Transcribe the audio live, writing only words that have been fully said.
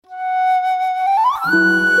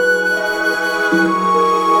Welcome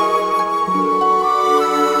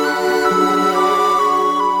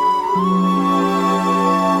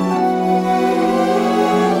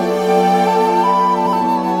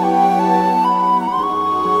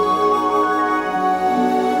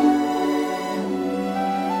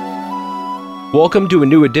to a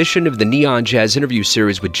new edition of the Neon Jazz interview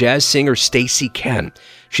series with jazz singer Stacey Ken.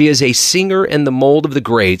 She is a singer in the mold of the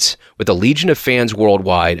greats with a legion of fans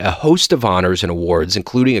worldwide, a host of honors and awards,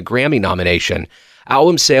 including a Grammy nomination,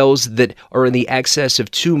 album sales that are in the excess of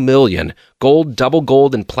 2 million, gold, double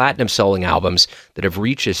gold, and platinum selling albums that have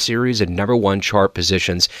reached a series of number one chart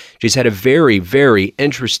positions. She's had a very, very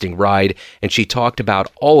interesting ride, and she talked about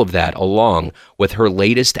all of that along with her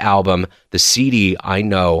latest album, the CD I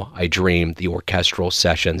Know, I Dream, the orchestral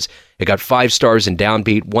sessions. It got 5 stars in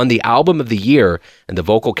Downbeat, won the Album of the Year in the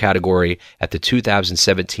vocal category at the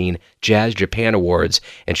 2017 Jazz Japan Awards,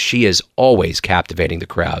 and she is always captivating the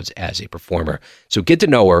crowds as a performer. So get to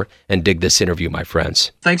know her and dig this interview, my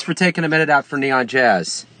friends. Thanks for taking a minute out for Neon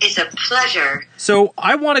Jazz. It's a pleasure. So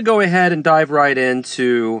I want to go ahead and dive right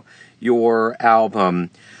into your album,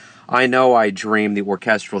 I Know I Dream, the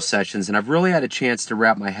orchestral sessions, and I've really had a chance to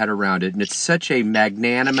wrap my head around it, and it's such a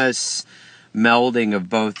magnanimous melding of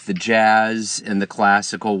both the jazz and the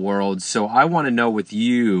classical world. So I want to know with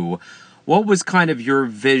you, what was kind of your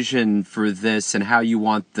vision for this and how you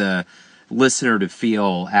want the listener to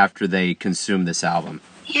feel after they consume this album?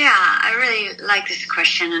 Yeah, I really like this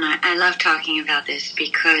question, and I love talking about this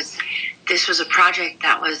because this was a project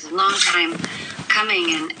that was a long time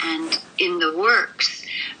coming and in the works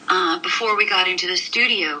before we got into the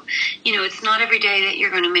studio. You know, it's not every day that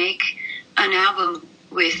you're going to make an album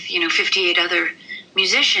with, 58 other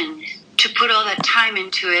musicians. To put all that time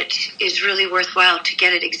into it is really worthwhile to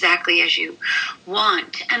get it exactly as you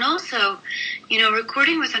want. And also,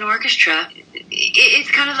 recording with an orchestra,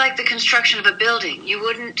 it's kind of like the construction of a building. You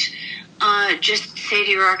wouldn't just say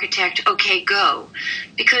to your architect, okay, go.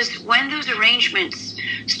 Because when those arrangements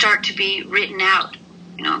start to be written out,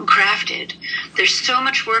 and crafted, there's so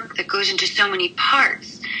much work that goes into so many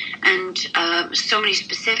parts and so many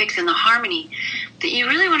specifics in the harmony that you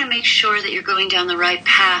really want to make sure that you're going down the right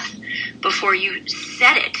path before you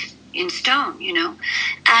set it in stone,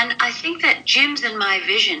 And I think that Jim's in my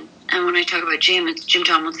vision, and when I talk about Jim, it's Jim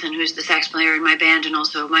Tomlinson, who's the sax player in my band and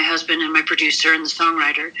also my husband and my producer and the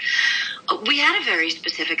songwriter. We had a very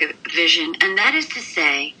specific vision, and that is to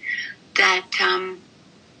say that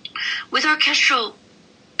with orchestral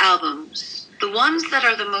albums, the ones that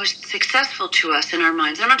are the most successful to us in our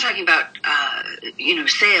minds, I'm not talking about,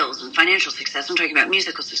 sales and financial success, I'm talking about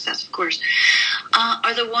musical success, of course,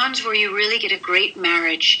 are the ones where you really get a great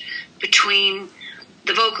marriage between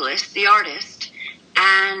the vocalist, the artist,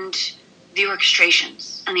 and the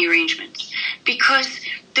orchestrations and the arrangements. Because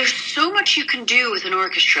there's so much you can do with an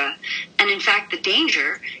orchestra, and in fact, the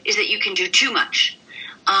danger is that you can do too much,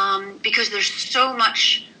 because there's so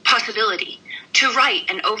much possibility to write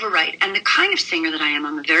and overwrite. And the kind of singer that I am,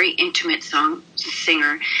 I'm a very intimate song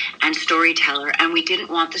singer and storyteller, and we didn't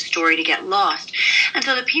want the story to get lost. And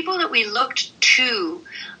so the people that we looked to,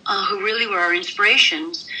 who really were our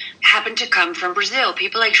inspirations, happened to come from Brazil.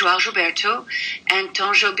 People like João Gilberto and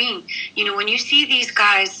Tom Jobim. When you see these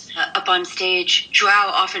guys up on stage, João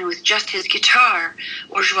often with just his guitar,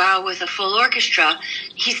 or João with a full orchestra,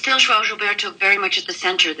 he's still João Gilberto very much at the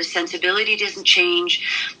center. The sensibility doesn't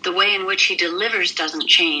change. The way in which he delivers doesn't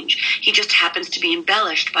change. He just happens to be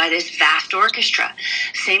embellished by this vast orchestra.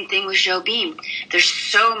 Same thing with Jobim. There's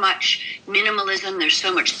so much minimalism, there's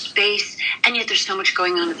so much space, and yet there's so much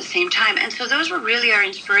going on at the same time. And so those were really our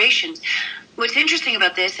inspirations. What's interesting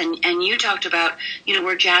about this, and you talked about,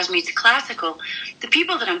 where jazz meets classical, the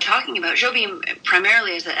people that I'm talking about, Jobim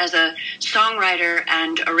primarily as a songwriter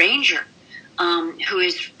and arranger, who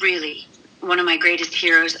is really one of my greatest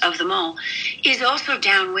heroes of them all, is also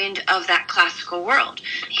downwind of that classical world.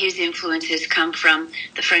 His influences come from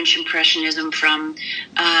the French Impressionism, from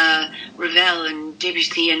Ravel and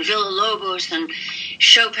Debussy and Villa-Lobos and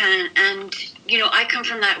Chopin, and I come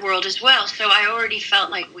from that world as well, so I already felt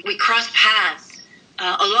like we crossed paths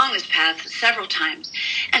along this path several times.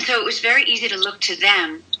 And so it was very easy to look to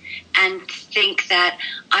them and think that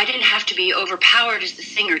I didn't have to be overpowered as the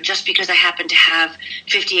singer just because I happened to have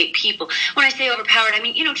 58 people. When I say overpowered, I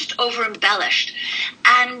mean, just over-embellished.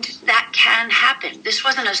 And that can happen. This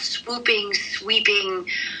wasn't a swooping, sweeping,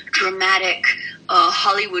 dramatic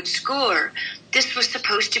Hollywood score. This was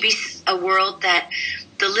supposed to be a world that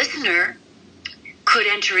the listener could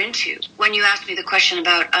enter into. When you asked me the question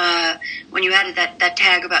about, when you added that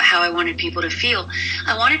tag about how I wanted people to feel,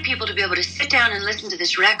 I wanted people to be able to sit down and listen to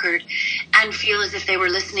this record and feel as if they were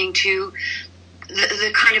listening to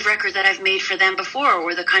the kind of record that I've made for them before,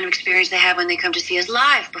 or the kind of experience they have when they come to see us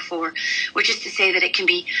live before, which is to say that it can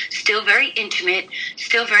be still very intimate,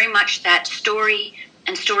 still very much that story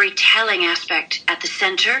and storytelling aspect at the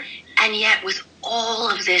center, and yet with all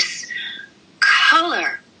of this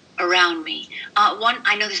color around me.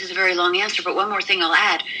 I know this is a very long answer, but one more thing I'll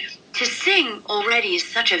add. To sing already is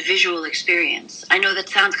such a visual experience. I know that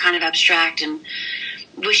sounds kind of abstract and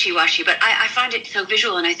wishy-washy, but I find it so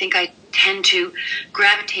visual, and I think I tend to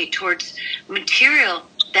gravitate towards material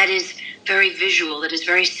that is very visual, that is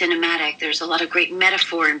very cinematic. There's a lot of great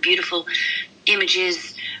metaphor and beautiful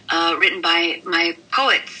images written by my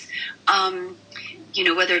poets.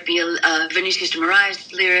 Whether it be a Vinicius de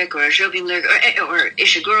Moraes lyric or a Jobim lyric or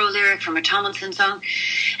Ishiguro lyric from a Tomlinson song.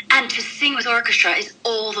 And to sing with orchestra is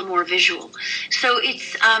all the more visual. So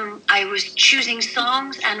it's, I was choosing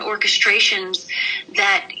songs and orchestrations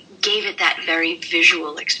that gave it that very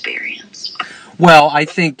visual experience. Well, I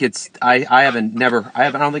think I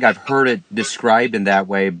don't think I've heard it described in that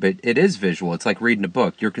way, but it is visual. It's like reading a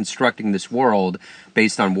book. You're constructing this world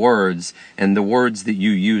based on words, and the words that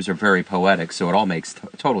you use are very poetic, so it all makes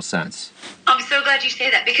total sense. I'm so glad you say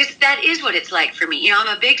that, because that is what it's like for me. I'm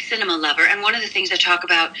a big cinema lover, and one of the things I talk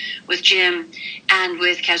about with Jim and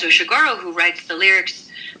with Kazuo Ishiguro, who writes the lyrics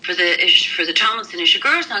for the Tomlinson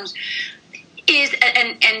Ishiguro songs, is,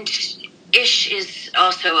 and Ish is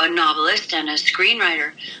also a novelist and a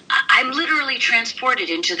screenwriter. I'm literally transported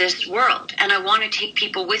into this world, and I want to take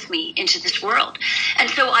people with me into this world. And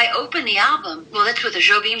so I opened the album, well, that's with a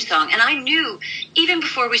Jobim song, and I knew, even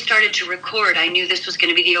before we started to record, I knew this was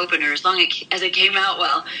going to be the opener, as long as it came out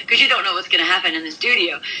well, because you don't know what's going to happen in the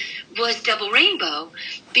studio, was Double Rainbow,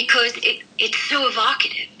 because it's so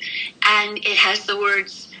evocative, and it has the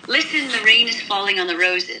words, "Listen, the rain is falling on the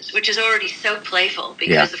roses," which is already so playful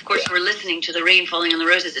because, of course, we're listening to the rain falling on the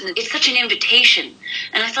roses. And it's such an invitation.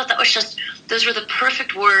 And I thought that was those were the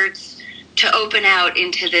perfect words to open out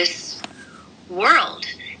into this world.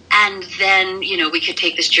 And then, we could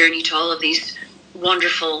take this journey to all of these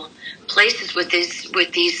wonderful places with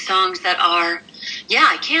these songs that are,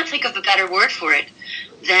 I can't think of a better word for it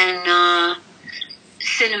than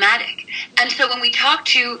cinematic. And so when we talked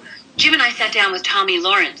to Jim and I sat down with Tommy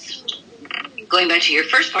Lawrence, going back to your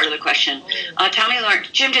first part of the question. Tommy Lawrence,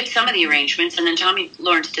 Jim did some of the arrangements, and then Tommy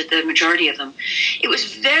Lawrence did the majority of them. It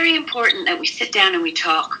was very important that we sit down and we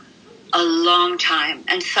talk a long time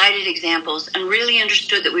and cited examples and really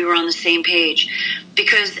understood that we were on the same page.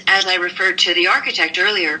 Because as I referred to the architect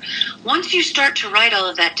earlier, once you start to write all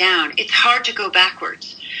of that down, it's hard to go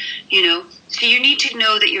backwards, So you need to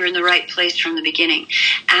know that you're in the right place from the beginning.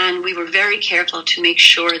 And we were very careful to make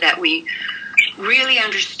sure that we really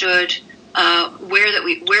understood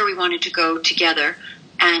where we wanted to go together,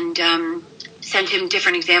 and sent him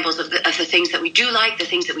different examples of the things that we do like, the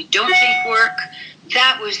things that we don't think work.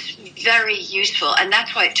 That was very useful, and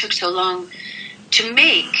that's why it took so long to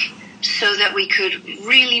make, so that we could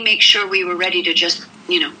really make sure we were ready to just,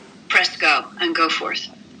 press go and go forth.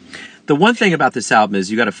 The one thing about this album is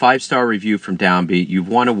you got a 5-star review from Downbeat. You've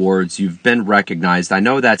won awards. You've been recognized. I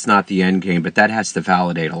know that's not the end game, but that has to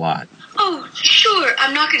validate a lot. Oh, sure.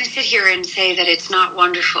 I'm not going to sit here and say that it's not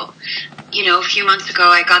wonderful. A few months ago,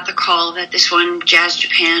 I got the call that this won Jazz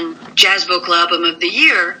Japan Jazz Vocal Album of the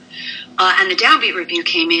Year, and the Downbeat review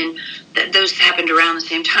came in. Those happened around the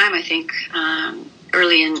same time, I think,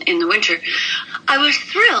 early in the winter. I was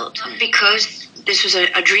thrilled because this was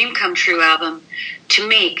a dream come true album to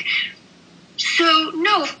make. So,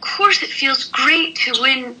 no, of course it feels great to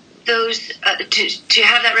win those, to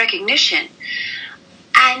have that recognition.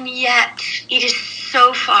 And yet, it is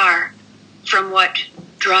so far from what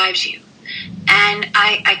drives you. And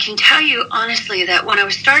I can tell you honestly that when I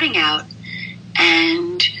was starting out,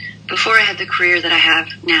 and before I had the career that I have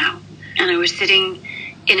now, and I was sitting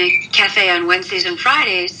in a cafe on Wednesdays and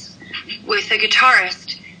Fridays with a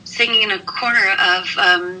guitarist singing in a corner of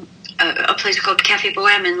a place called Café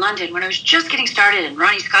Bohème in London, when I was just getting started and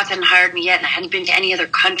Ronnie Scott hadn't hired me yet and I hadn't been to any other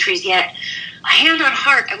countries yet, hand on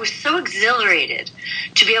heart, I was so exhilarated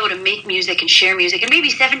to be able to make music and share music. And maybe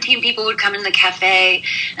 17 people would come in the cafe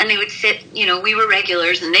and they would sit, we were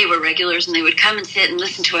regulars and they were regulars, and they would come and sit and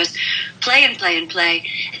listen to us play and play and play.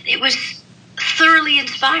 It was thoroughly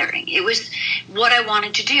inspiring. It was what I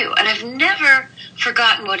wanted to do. And I've never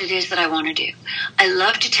forgotten what it is that I want to do. I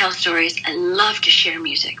love to tell stories. I love to share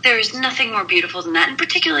music. There is nothing more beautiful than that. And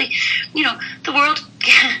particularly, the world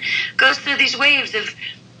goes through these waves of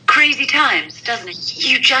crazy times, doesn't it?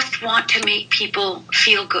 You just want to make people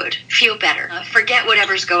feel good, feel better, forget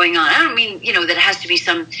whatever's going on. I don't mean, that it has to be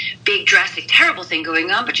some big, drastic, terrible thing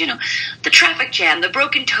going on, but, the traffic jam, the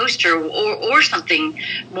broken toaster, or something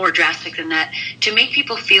more drastic than that, to make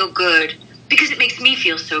people feel good, because it makes me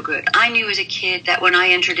feel so good. I knew as a kid that when I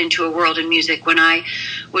entered into a world in music, when I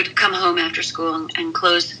would come home after school and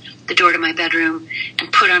close the door to my bedroom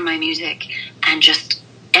and put on my music and just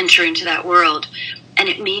enter into that world, and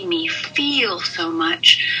it made me feel so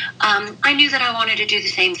much, I knew that I wanted to do the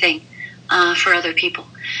same thing for other people.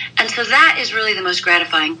 And so that is really the most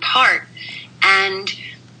gratifying part. And,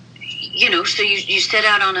 so you set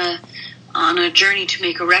out on a journey to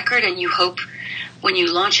make a record, and you hope when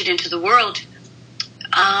you launch it into the world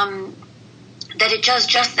that it does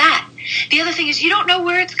just that. The other thing is you don't know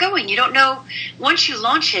where it's going. You don't know, once you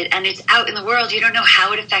launch it and it's out in the world, you don't know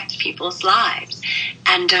how it affects people's lives.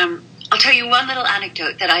 And I'll tell you one little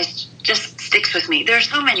anecdote that just sticks with me. There are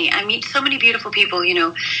so many. I meet so many beautiful people,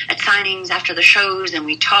 at signings after the shows, and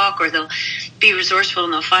we talk, or they'll be resourceful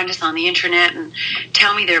and they'll find us on the internet and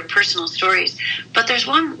tell me their personal stories. But there's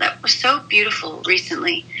one that was so beautiful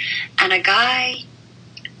recently, and a guy,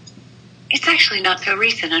 it's actually not so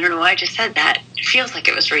recent. I don't know why I just said that. It feels like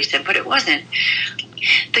it was recent, but it wasn't.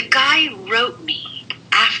 The guy wrote me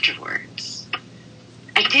afterwards.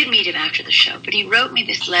 I did meet him after the show, but he wrote me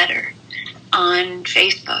this letter on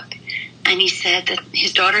Facebook, and he said that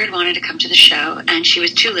his daughter had wanted to come to the show, and she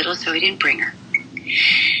was too little, so he didn't bring her.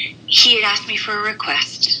 He had asked me for a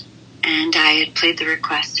request, and I had played the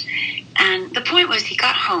request. And the point was, he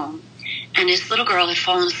got home, and his little girl had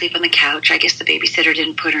fallen asleep on the couch. I guess the babysitter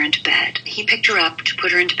didn't put her into bed. He picked her up to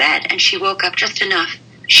put her into bed, and she woke up just enough.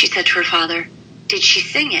 She said to her father, "Did she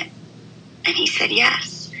sing it?" And he said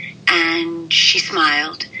yes. And she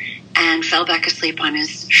smiled and fell back asleep on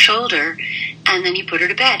his shoulder, and then he put her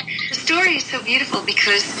to bed. The story is so beautiful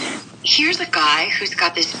because here's a guy who's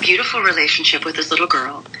got this beautiful relationship with his little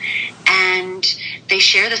girl, and they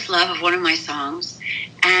share this love of one of my songs,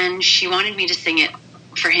 and she wanted me to sing it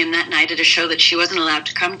for him that night at a show that she wasn't allowed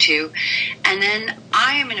to come to. And then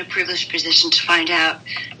I am in a privileged position to find out,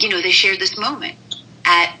 they shared this moment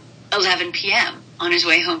at 11 p.m. on his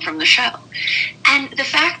way home from the show. And the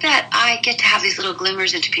fact that I get to have these little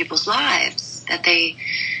glimmers into people's lives, that they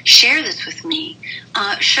share this with me,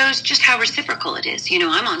 shows just how reciprocal it is.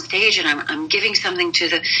 I'm on stage and I'm giving something to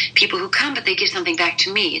the people who come, but they give something back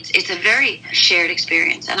to me. It's a very shared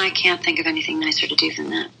experience, and I can't think of anything nicer to do than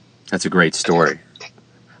that. That's a great story.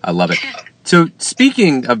 I love it. So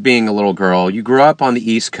speaking of being a little girl, you grew up on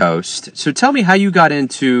the East Coast. So tell me how you got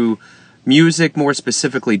into music, more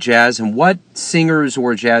specifically jazz, and what singers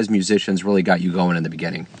or jazz musicians really got you going in the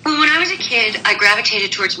beginning? Well, when I was a kid, I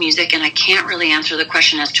gravitated towards music, and I can't really answer the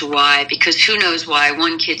question as to why, because who knows why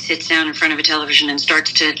one kid sits down in front of a television and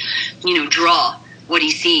starts to, draw what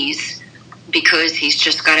he sees, because he's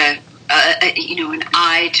just got an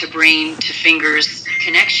eye to brain to fingers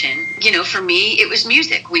connection. For me, it was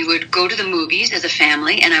music. We would go to the movies as a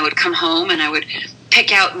family, and I would come home and I would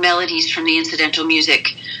pick out melodies from the incidental music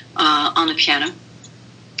on the piano,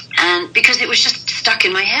 and because it was just stuck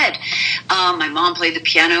in my head. My mom played the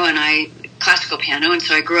piano, and classical piano, and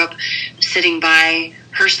so I grew up sitting by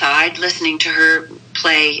her side, listening to her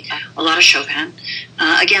play a lot of Chopin.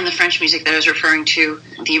 Again, the French music that I was referring to,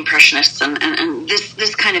 the Impressionists, and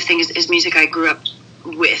this kind of thing is music I grew up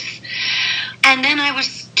with. And then I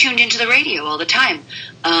was tuned into the radio all the time.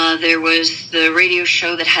 There was the radio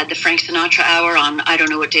show that had the Frank Sinatra Hour on I don't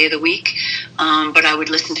know what day of the week, but I would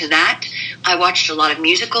listen to that. I watched a lot of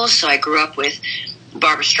musicals, so I grew up with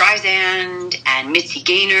Barbra Streisand and Mitzi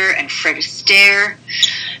Gaynor and Fred Astaire.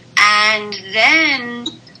 And then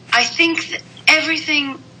I think that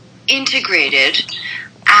everything integrated,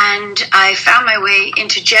 and I found my way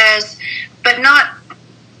into jazz, but not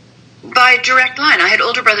by direct line. I had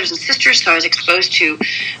older brothers and sisters, so I was exposed to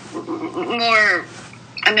more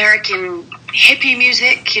American hippie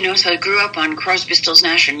music, so I grew up on Crosby, Stills,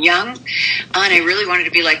 Nash and Young, and I really wanted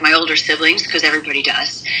to be like my older siblings, because everybody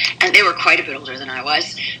does, and they were quite a bit older than I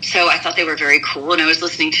was, so I thought they were very cool, and I was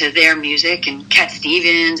listening to their music, and Cat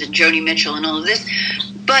Stevens and Joni Mitchell and all of this,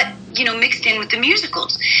 but mixed in with the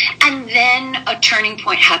musicals. And then a turning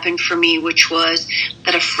point happened for me, which was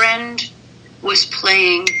that a friend was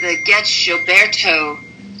playing the Getz Gilberto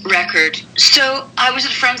record. So I was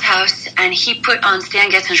at a friend's house, and he put on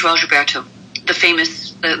Stan Getz and João Gilberto, the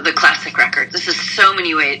famous, the classic record. This is so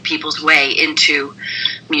many people's way into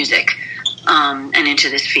music and into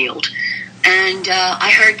this field. And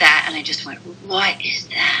I heard that, and I just went, what is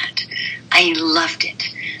that? I loved it.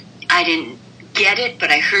 I didn't get it, but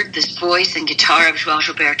I heard this voice and guitar of João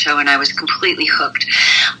Gilberto, and I was completely hooked.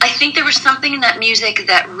 I think there was something in that music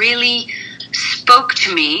that really spoke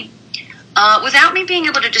to me, without me being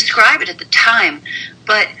able to describe it at the time.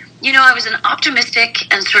 But, you know, I was an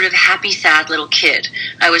optimistic and sort of happy, sad little kid.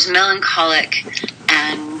 I was melancholic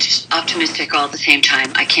and optimistic all at the same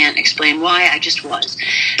time. I can't explain why, I just was.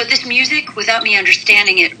 But this music, without me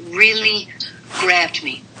understanding it, really grabbed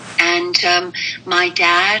me. And my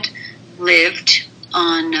dad lived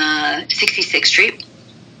on 66th Street,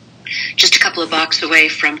 just a couple of blocks away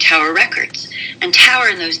from Tower Records. And Tower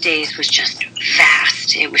in those days was just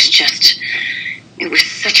vast. It was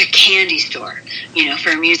such a candy store, you know,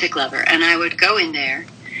 for a music lover. And I would go in there,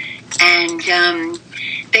 and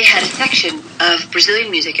they had a section of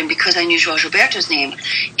Brazilian music. And because I knew João Gilberto's name,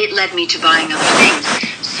 it led me to buying other things.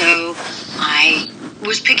 So I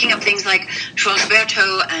was picking up things like João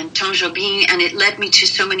Gilberto and Tom Jobim, and it led me to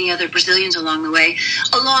so many other Brazilians along the way,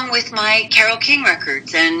 along with my Carole King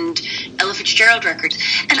records and Ella Fitzgerald records.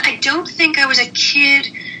 And I don't think I was a kid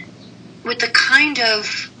with the kind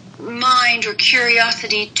of mind or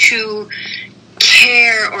curiosity to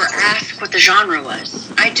care or ask what the genre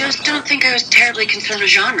was. I just don't think I was terribly concerned with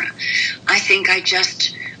genre. I think I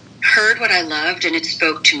just heard what I loved, and it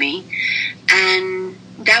spoke to me, and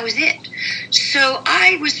that was it. So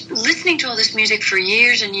I was listening to all this music for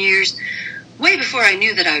years and years, way before I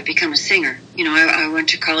knew that I would become a singer. You know, I went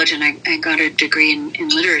to college and I got a degree in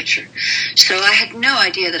literature. So I had no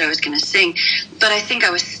idea that I was going to sing, but I think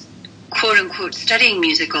I was, quote unquote, studying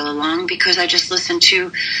music all along because I just listened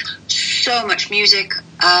to so much music.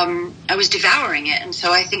 I was devouring it, and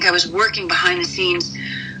so I think I was working behind the scenes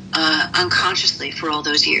unconsciously for all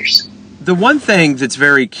those years. The one thing that's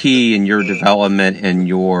very key in your development and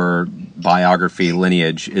your biography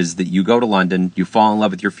lineage is that you go to London, you fall in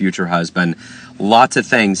love with your future husband. Lots of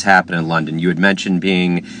things happen in London. You had mentioned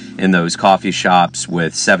being in those coffee shops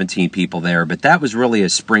with 17 people there, but that was really a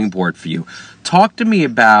springboard for you. Talk to me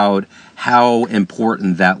about how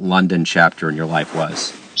important that London chapter in your life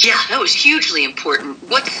was. Yeah, that was hugely important.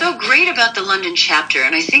 What's so great about the London chapter,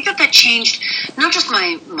 and I think that changed not just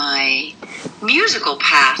my musical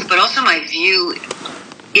path, but also my view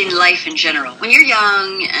in life in general. When you're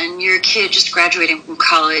young and you're a kid just graduating from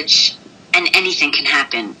college, and anything can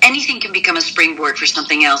happen. Anything can become a springboard for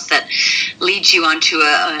something else that leads you onto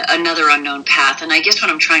another unknown path. And I guess what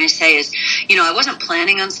I'm trying to say is, you know, I wasn't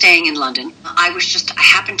planning on staying in London. I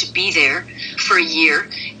happened to be there for a year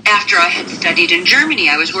after I had studied in Germany.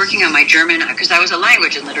 I was working on my German because I was a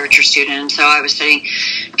language and literature student, and so I was studying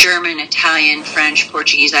German, Italian, French,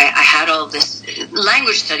 Portuguese. I had all of this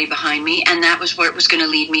language study behind me, and that was what was going to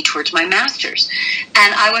lead me towards my master's.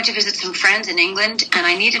 And I went to visit some friends in England, and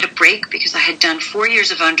I needed a break because I had done 4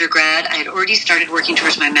 years of undergrad. I had already started working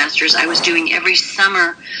towards my master's. I was spending every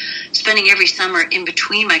summer in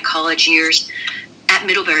between my college years at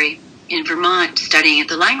Middlebury in Vermont studying at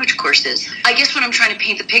the language courses. I guess what I'm trying to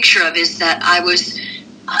paint the picture of is that I was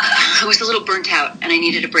a little burnt out and I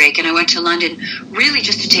needed a break, and I went to London really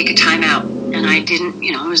just to take a time out. And I didn't,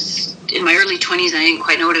 I was in my early 20s and I didn't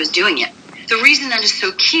quite know what I was doing yet. The reason that is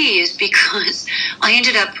so key is because I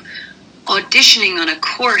ended up auditioning on a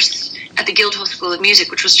course at the Guildhall School of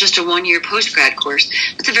Music, which was just a 1-year postgrad course.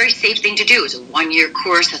 That's a very safe thing to do. It was a 1-year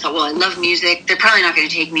course. I thought, well, I love music. They're probably not going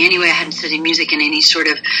to take me anyway. I hadn't studied music in any sort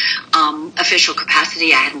of official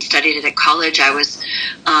capacity. I hadn't studied it at college. I was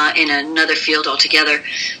in another field altogether.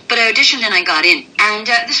 But I auditioned and I got in. And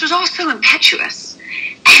this was all so impetuous.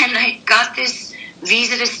 And I got this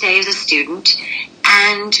visa to stay as a student.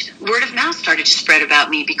 And word of mouth started to spread about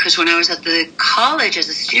me because when I was at the college as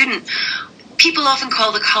a student, people often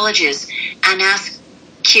call the colleges and ask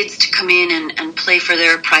kids to come in and play for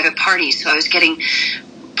their private parties. So I was getting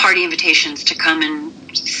party invitations to come and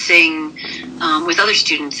sing with other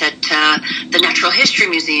students at the Natural History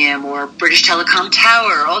Museum or British Telecom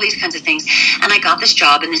Tower, all these kinds of things. And I got this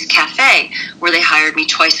job in this cafe where they hired me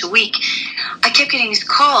twice a week. I kept getting these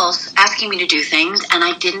calls asking me to do things, and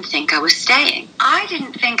I didn't think I was staying. I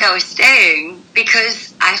didn't think I was staying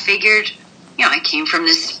because I figured, I came from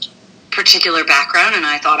this particular background, and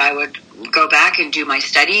I thought I would go back and do my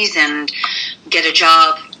studies and get a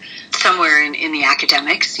job somewhere in the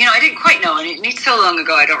academics. I didn't quite know, and it's so long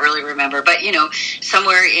ago I don't really remember, but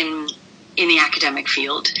somewhere in the academic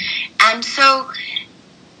field. And so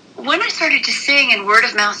when I started to sing and word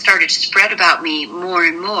of mouth started to spread about me more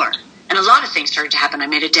and more, and a lot of things started to happen. I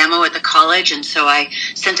made a demo at the college, and so I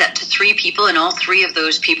sent that to 3 people, and all 3 of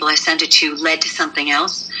those people I sent it to led to something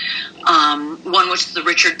else. One was the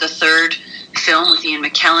Richard III film with Ian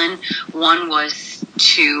McKellen. One was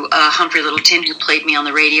to Humphrey Littleton, who played me on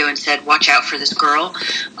the radio and said, "Watch out for this girl."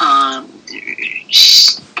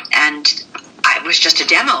 And it was just a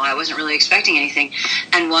demo. I wasn't really expecting anything.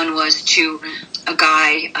 And one was to a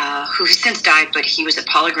guy who has since died, but he was at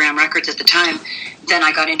Polygram Records at the time. Then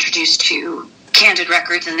I got introduced to Candid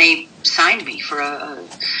Records, and they signed me for a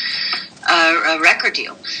record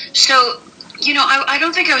deal. So, I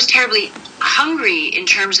don't think I was terribly hungry in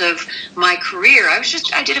terms of my career.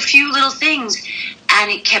 I did a few little things,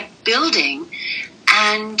 and it kept building.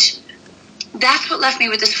 And that's what left me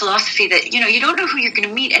with this philosophy that, you don't know who you're going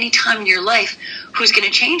to meet any time in your life who's going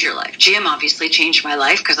to change your life. Jim obviously changed my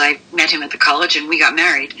life because I met him at the college and we got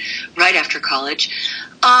married right after college.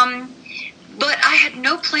 But I had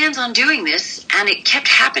no plans on doing this, and it kept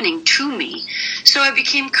happening to me. So I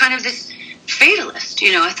became kind of this fatalist.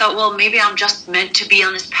 I thought, well, maybe I'm just meant to be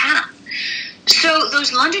on this path. So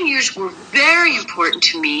those London years were very important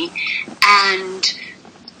to me. And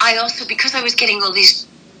I also, because I was getting all these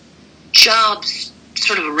jobs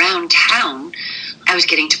sort of around town, I was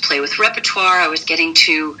getting to play with repertoire. I was getting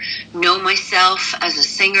to know myself as a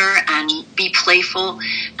singer and be playful.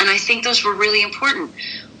 And I think those were really important.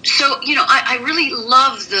 So, I really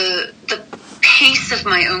love the pace of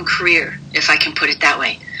my own career, if I can put it that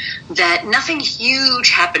way. That nothing huge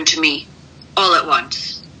happened to me all at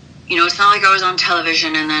once. It's not like I was on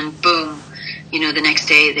television and then boom, the next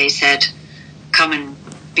day they said, come and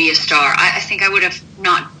be a star. I think I would have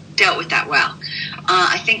not dealt with that well.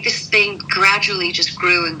 I think this thing gradually just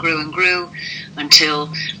grew and grew and grew until,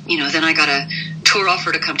 then I got a tour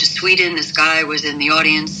offer to come to Sweden. This guy was in the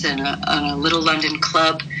audience in a little London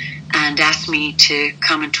club and asked me to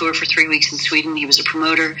come and tour for 3 weeks in Sweden. He was a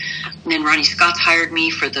promoter. And then Ronnie Scott's hired me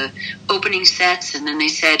for the opening sets. And then they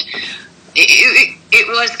said, it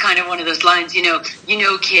was kind of one of those lines,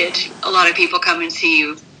 kid, a lot of people come and see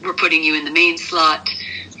you. We're putting you in the main slot.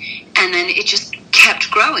 And then it just kept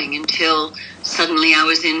growing until suddenly I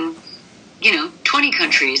was in, 20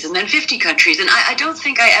 countries and then 50 countries. And I don't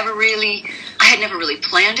think I had never really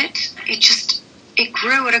planned it. It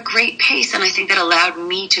grew at a great pace. And I think that allowed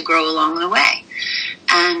me to grow along the way.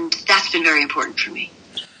 And that's been very important for me.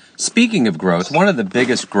 Speaking of growth, one of the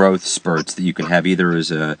biggest growth spurts that you can have either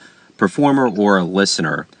as a performer or a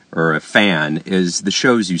listener or a fan is the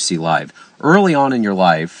shows you see live. Early on in your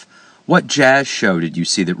life, what jazz show did you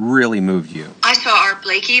see that really moved you? I saw Art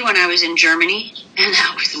Blakey when I was in Germany, and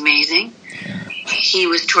that was amazing. He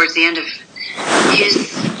was towards the end of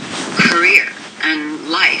his career and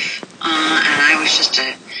life, and I was just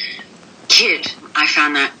a kid. I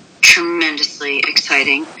found that tremendously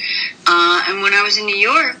exciting. And when I was in New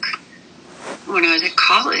York, when I was at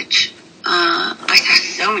college, I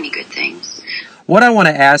saw so many good things. What I want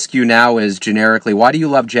to ask you now is, generically, why do you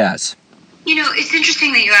love jazz? It's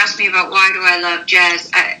interesting that you asked me about why do I love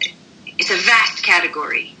jazz. It's a vast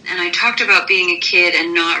category. And I talked about being a kid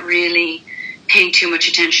and not really paying too much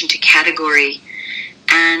attention to category.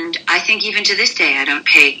 And I think even to this day, I don't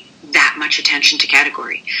pay that much attention to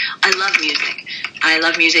category. I love music. I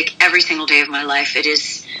love music every single day of my life. It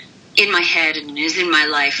is in my head and it is in my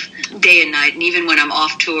life day and night. And even when I'm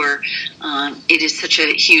off tour, it is such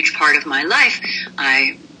a huge part of my life.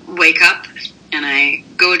 I wake up and I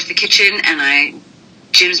go into the kitchen and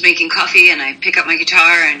Jim's making coffee and I pick up my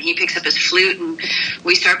guitar and he picks up his flute and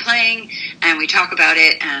we start playing and we talk about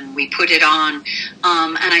it and we put it on.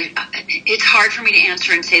 It's hard for me to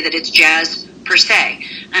answer and say that it's jazz per se.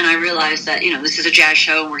 And I realize that, this is a jazz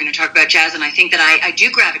show and we're going to talk about jazz. And I think that I do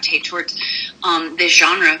gravitate towards this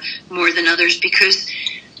genre more than others because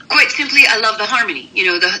quite simply, I love the harmony.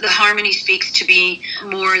 The harmony speaks to me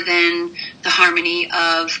more than the harmony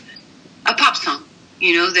of a pop song.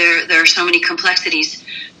 There are so many complexities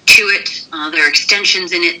to it. There are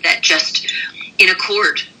extensions in it that just, in a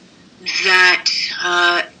chord,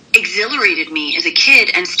 that exhilarated me as a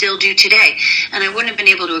kid and still do today. And I wouldn't have been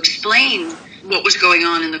able to explain what was going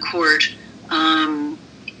on in the chord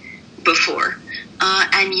before.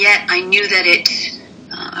 And yet I knew that it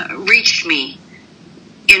reached me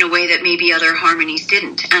in a way that maybe other harmonies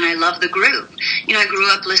didn't. And I love the groove. I grew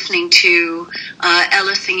up listening to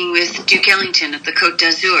Ella singing with Duke Ellington at the Côte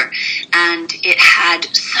d'Azur, and it had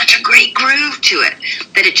such a great groove to it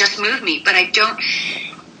that it just moved me. But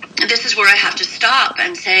this is where I have to stop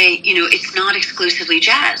and say, it's not exclusively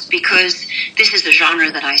jazz, because this is the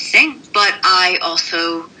genre that I sing, but I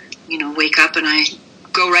also, wake up and I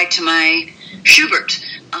go right to my Schubert.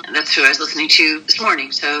 That's who I was listening to this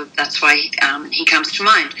morning, so that's why he comes to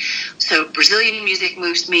mind. So Brazilian music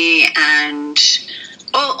moves me, and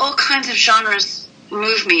all kinds of genres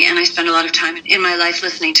move me, and I spend a lot of time in my life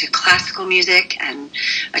listening to classical music and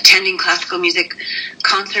attending classical music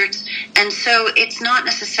concerts. And so it's not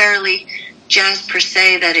necessarily jazz per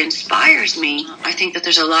se that inspires me. I think that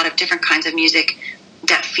there's a lot of different kinds of music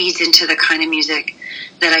that feeds into the kind of music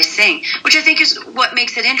that I sing, which I think is what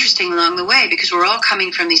makes it interesting along the way, because we're all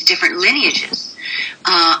coming from these different lineages.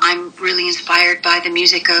 I'm really inspired by the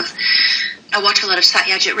music of, I watch a lot of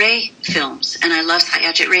Satyajit Ray films, and I love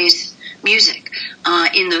Satyajit Ray's music.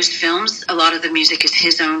 In those films, a lot of the music is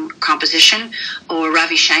his own composition, or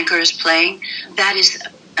Ravi Shankar is playing. That is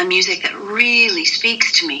a music that really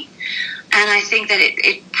speaks to me. And I think that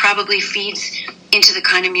it probably feeds into the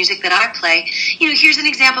kind of music that I play. Here's an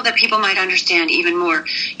example that people might understand even more.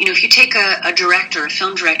 If you take a director, a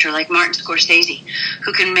film director like Martin Scorsese,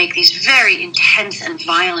 who can make these very intense and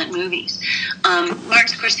violent movies. Martin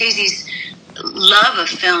Scorsese's love of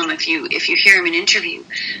film, if you hear him in interview,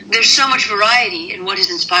 there's so much variety in what has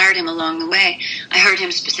inspired him along the way. I heard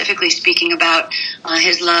him specifically speaking about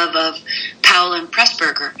his love of Powell and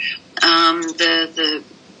Pressburger, the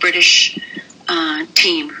British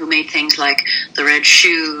team who made things like The Red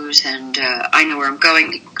Shoes and I Know Where I'm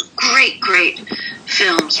Going. Great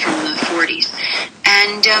films from the 40s.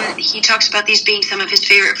 And he talks about these being some of his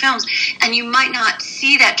favorite films. And you might not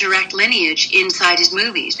see that direct lineage inside his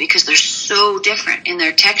movies because they're so different in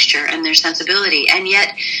their texture and their sensibility. And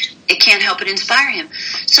yet it can't help but inspire him.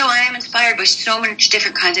 So I am inspired by so much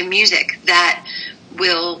different kinds of music that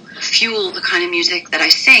will fuel the kind of music that I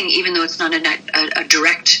sing, even though it's not a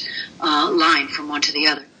direct line from one to the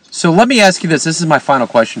other. So let me ask you this. This is my final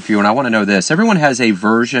question for you, and I want to know this. Everyone has a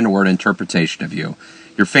version or an interpretation of you.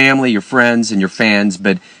 Your family, your friends, and your fans,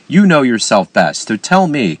 but you know yourself best. So tell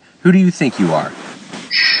me, who do you think you are?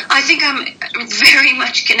 I think I'm very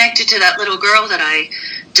much connected to that little girl that I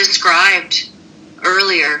described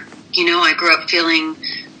earlier. I grew up feeling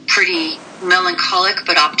pretty melancholic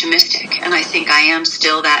but optimistic, and I think I am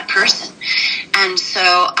still that person. And so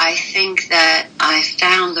I think that I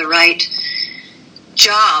found the right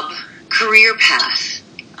job, career path,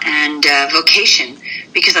 and vocation,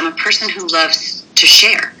 because I'm a person who loves to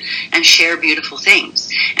share and share beautiful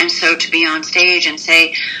things. And so to be on stage and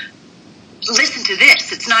say, listen to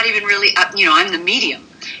this, it's not even really, I'm the medium,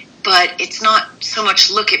 but it's not so much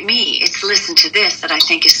look at me, it's listen to this that I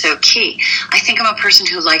think is so key. I think I'm a person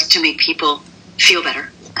who likes to make people feel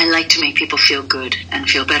better. I like to make people feel good and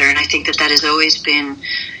feel better, and I think that has always been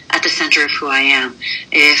at the center of who I am.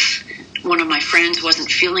 If one of my friends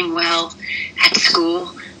wasn't feeling well at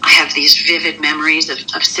school, I have these vivid memories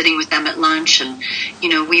of sitting with them at lunch, and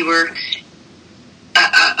we were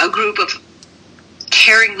a group of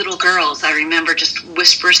caring little girls. I remember just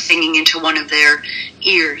whisper singing into one of their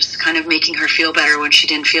ears, kind of making her feel better when she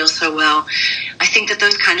didn't feel so well. I think that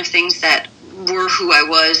those kind of things that were who I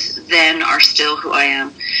was then are still who I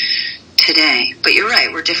am today. But you're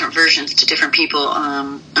right, we're different versions to different people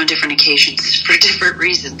on different occasions for different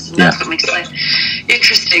reasons. And that's what makes life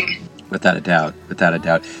interesting. Without a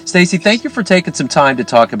doubt. Stacey, thank you for taking some time to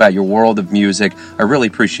talk about your world of music. I really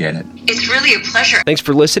appreciate it. It's really a pleasure. Thanks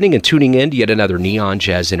for listening and tuning in to yet another Neon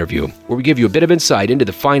Jazz interview, where we give you a bit of insight into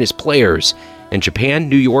the finest players in Japan,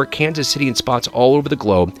 New York, Kansas City, and spots all over the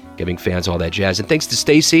globe, giving fans all that jazz. And thanks to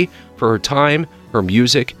Stacey for her time, her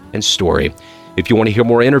music, and story. If you want to hear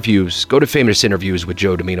more interviews, go to Famous Interviews with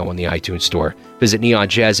Joe Domino on the iTunes Store. Visit Neon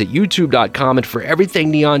Jazz at youtube.com, and for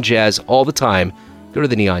everything Neon Jazz all the time, go to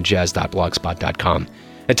the neonjazz.blogspot.com.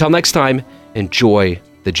 Until next time, enjoy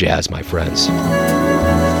the jazz, my friends.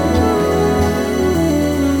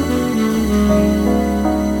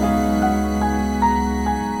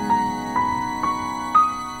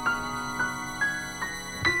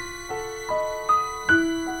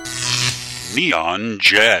 Neon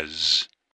Jazz.